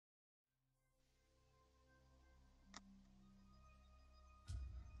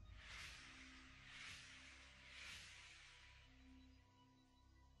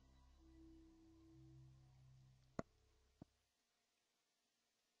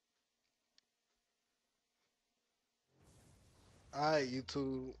Alright,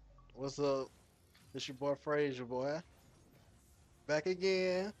 YouTube. What's up? It's your boy Frazierboy. Back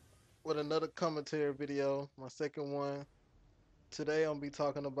again with another commentary video, my second one. Today I'm gonna be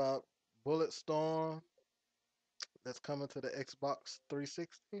talking about Bulletstorm that's coming to the Xbox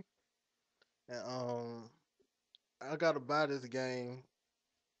 360. And I gotta buy this game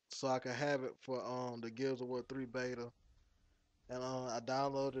so I can have it for the Gears of War 3 beta. And I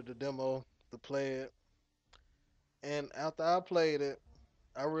downloaded the demo to play it. And after I played it,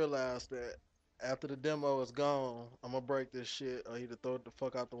 I realized that after the demo is gone, I'm gonna break this shit or either throw it the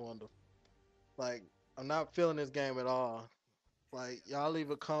fuck out the window. Like, I'm not feeling this game at all. Like, y'all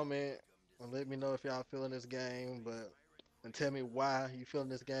leave a comment and let me know if y'all feeling this game, but and tell me why you feeling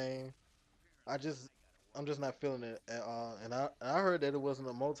this game. I just, I'm just not feeling it at all. And I heard that it wasn't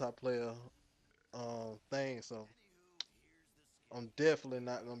a multiplayer thing, so I'm definitely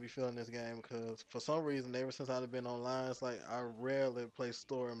not gonna be feeling this game because for some reason, ever since I've been online, it's like I rarely play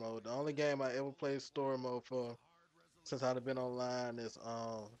story mode. The only game I ever played story mode for since I've been online is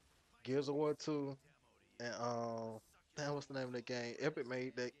Gears of War 2 and damn, what's the name of the game? Epic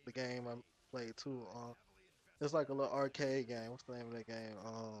made the game I played too. It's like a little arcade game. What's the name of that game?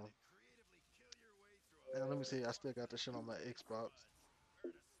 Damn, let me see. I still got the shit on my Xbox,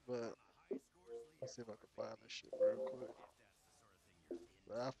 but let's see if I can find this shit real quick.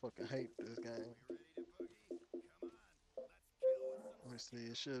 But I fucking hate this game. Let me see.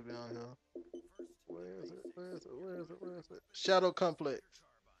 It should be on here. Where is it? Where is it? Where is it? Where is it? Shadow Complex.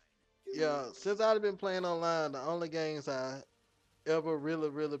 Yeah, since I've been playing online, the only games I ever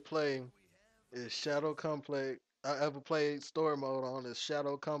really play is Shadow Complex. I ever played story mode on is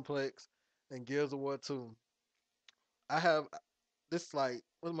Shadow Complex and Gears of War 2. I have this like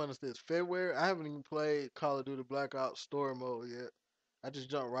what month is this? February. I haven't even played Call of Duty Black Ops story mode yet. I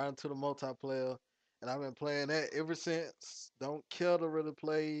just jumped right into the multiplayer, and I've been playing that ever since. Don't care to really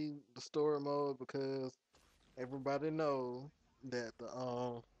play the story mode because everybody know that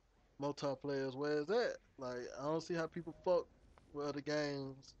the multiplayer is where it's at. Like I don't see how people fuck with other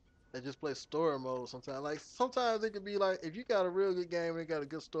games that just play story mode sometimes. Like sometimes it could be like if you got a real good game and got a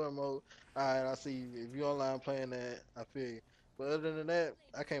good story mode, alright, I see you. If you online playing that, I feel you. But other than that,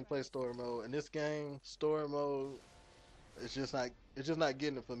 I can't play story mode. And this game, story mode, it's just not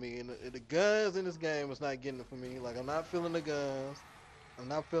getting it for me. And the guns in this game is not getting it for me. Like I'm not feeling the guns. I'm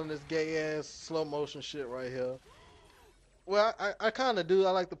not feeling this gay ass slow motion shit right here. Well, I kind of do.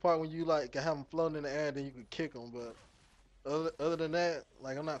 I like the part when you like can have them floating in the air, and then you can kick them. But other than that,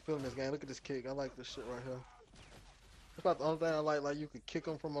 like I'm not feeling this game. Look at this kick. I like this shit right here. It's about the only thing I like. Like you could kick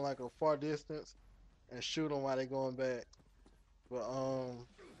them from like a far distance and shoot them while they going back. But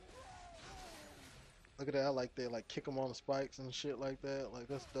look at that. I like that. Like kick them on the spikes and shit like that. Like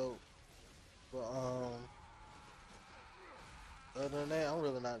that's dope. But other than that, I'm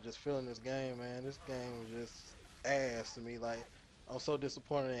really not just feeling this game, man. This game is just ass to me. Like I'm so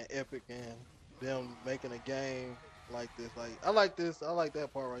disappointed in Epic and them making a game like this. Like I like this. I like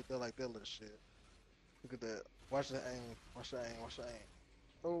that part right there. Like that little shit. Look at that. Watch the aim. Watch the aim. Watch the aim.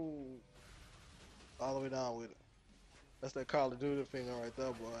 Oh, all the way down with it. That's that Call of Duty finger right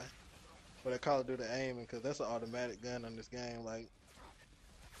there, boy. But that Call of Duty aiming, cause that's an automatic gun in this game. Like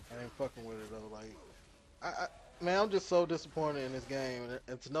I ain't fucking with it though. Like man, I'm just so disappointed in this game,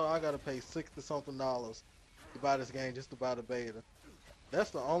 and to know I gotta pay $60 something to buy this game just to buy the beta.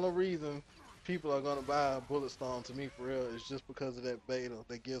 That's the only reason people are gonna buy Bulletstorm to me for real is just because of that beta,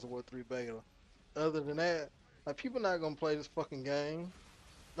 that Gears of War 3 beta. Other than that, like people not gonna play this fucking game.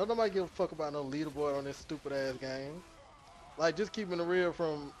 No nobody give a fuck about no leaderboard on this stupid ass game. Like just keeping it real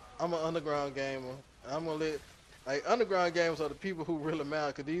from I'm an underground gamer. And I'm gonna let like underground gamers are the people who really matter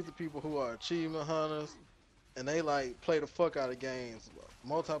because these are people who are achievement hunters and they like play the fuck out of games,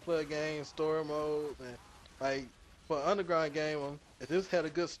 multiplayer games, story mode, and like for an underground gamer, if this had a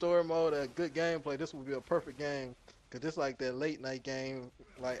good story mode, a good gameplay, this would be a perfect game. Cause this like that late night game,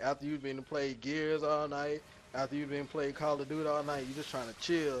 like after you've been to play Gears all night, after you've been playing Call of Duty all night, you just trying to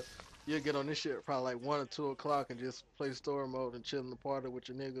chill. You'll get on this shit probably like 1 or 2 o'clock and just play story mode and chill in the party with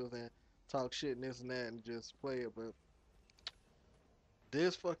your niggas and talk shit and this and that and just play it. But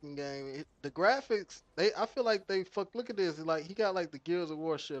this fucking game, the graphics, I feel like they fuck. Look at this, like he got like the Gears of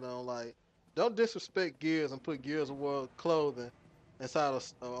War shit on. Like, don't disrespect Gears and put Gears of War clothing inside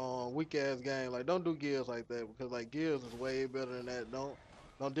a weak ass game. Like, don't do Gears like that because like Gears is way better than that.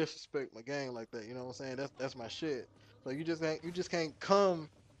 Don't disrespect my game like that. You know what I'm saying? That's my shit. So you just can't come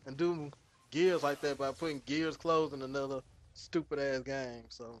and do Gears like that by putting Gears clothes in another stupid ass game.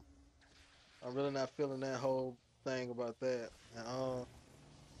 So I'm really not feeling that whole thing about that. And,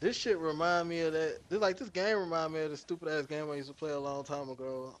 This shit remind me of that. This game remind me of the stupid ass game I used to play a long time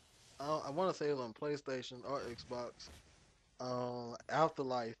ago. I want to say it was on PlayStation or Xbox.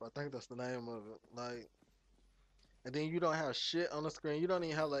 Afterlife, I think that's the name of it. Like, and then you don't have shit on the screen. You don't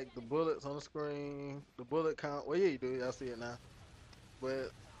even have like the bullets on the screen, the bullet count. Well, yeah, you do. I see it now.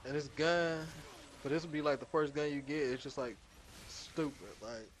 But and this gun, but this would be like the first gun you get. It's just like stupid.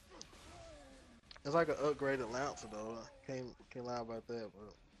 Like it's like an upgraded Lancer though. Can't lie about that.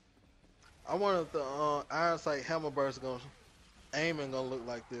 But I wonder if the Iron Sight Hammer Burst gonna aiming gonna look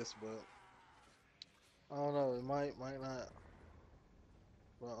like this, but I don't know. It might not.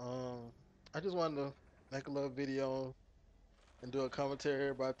 But I just wanted to make a little video and do a commentary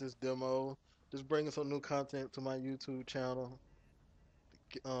about this demo. Just bringing some new content to my YouTube channel.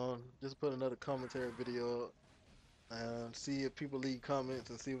 Just put another commentary video up and see if people leave comments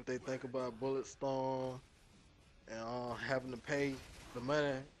and see what they think about Bulletstorm and having to pay the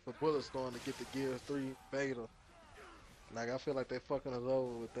money for Bulletstorm to get the Gears 3 beta. Like I feel like they fucking us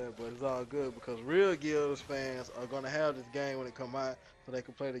over with that, but it's all good because real Gears fans are gonna have this game when it come out, so they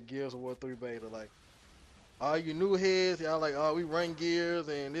can play the Gears of War 3 beta. Like all you new heads, y'all like, oh, we run Gears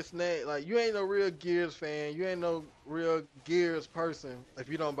and this and that. Like you ain't no real Gears fan, you ain't no real Gears person if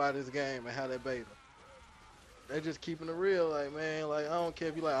you don't buy this game and have that beta. They just keeping it real, like man, like I don't care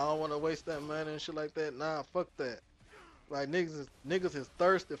if you like, I don't want to waste that money and shit like that. Nah, fuck that. Like niggas is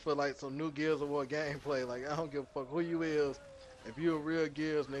thirsty for like some new Gears of War gameplay. Like I don't give a fuck who you is. If you a real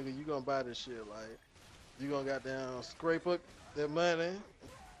Gears nigga, you gonna buy this shit. Like you gonna goddamn scrape up that money.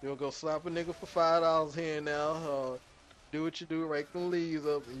 You gonna go slap a nigga for $5 here and now. Do what you do, rake them leaves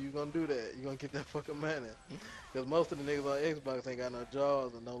up, and you gonna do that. You gonna get that fucking money. Cause most of the niggas on Xbox ain't got no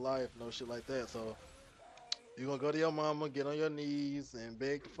jobs and no life, no shit like that. So you gonna go to your mama, get on your knees, and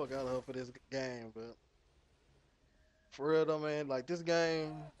beg the fuck out of her for this game, but. For real though, man, like this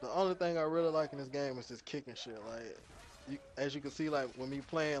game, the only thing I really like in this game is just kicking shit. Like, as you can see, like when me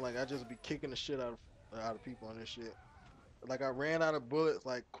playing, like I just be kicking the shit out of people on this shit. Like I ran out of bullets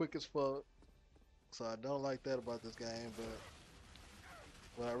like quick as fuck, so I don't like that about this game.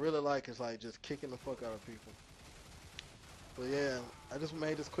 But what I really like is like just kicking the fuck out of people. But yeah, I just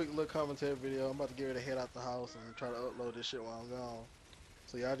made this quick little commentary video. I'm about to get ready to head out the house and try to upload this shit while I'm gone.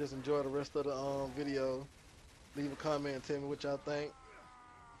 So y'all just enjoy the rest of the video. Leave a comment and tell me what y'all think.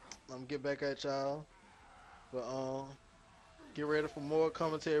 I'm gonna get back at y'all. But get ready for more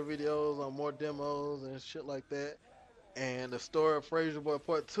commentary videos on more demos and shit like that. And the story of Frazierboy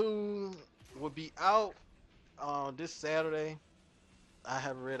Part 2 will be out this Saturday. I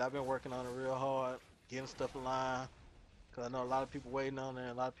haven't read. I've been working on it real hard, getting stuff aligned. Cause I know a lot of people waiting on it.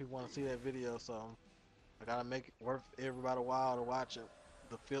 And a lot of people want to see that video, so I gotta make it worth everybody while to watch it.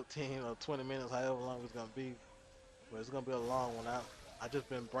 The 15 or 20 minutes, however long it's gonna be. But it's gonna be a long one. I just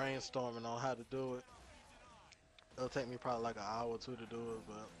been brainstorming on how to do it. It'll take me probably like an hour or two to do it,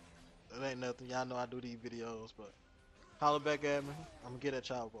 but it ain't nothing. Y'all know I do these videos, but holler back at me. I'm gonna get at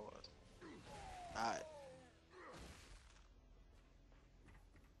y'all boys. Alright.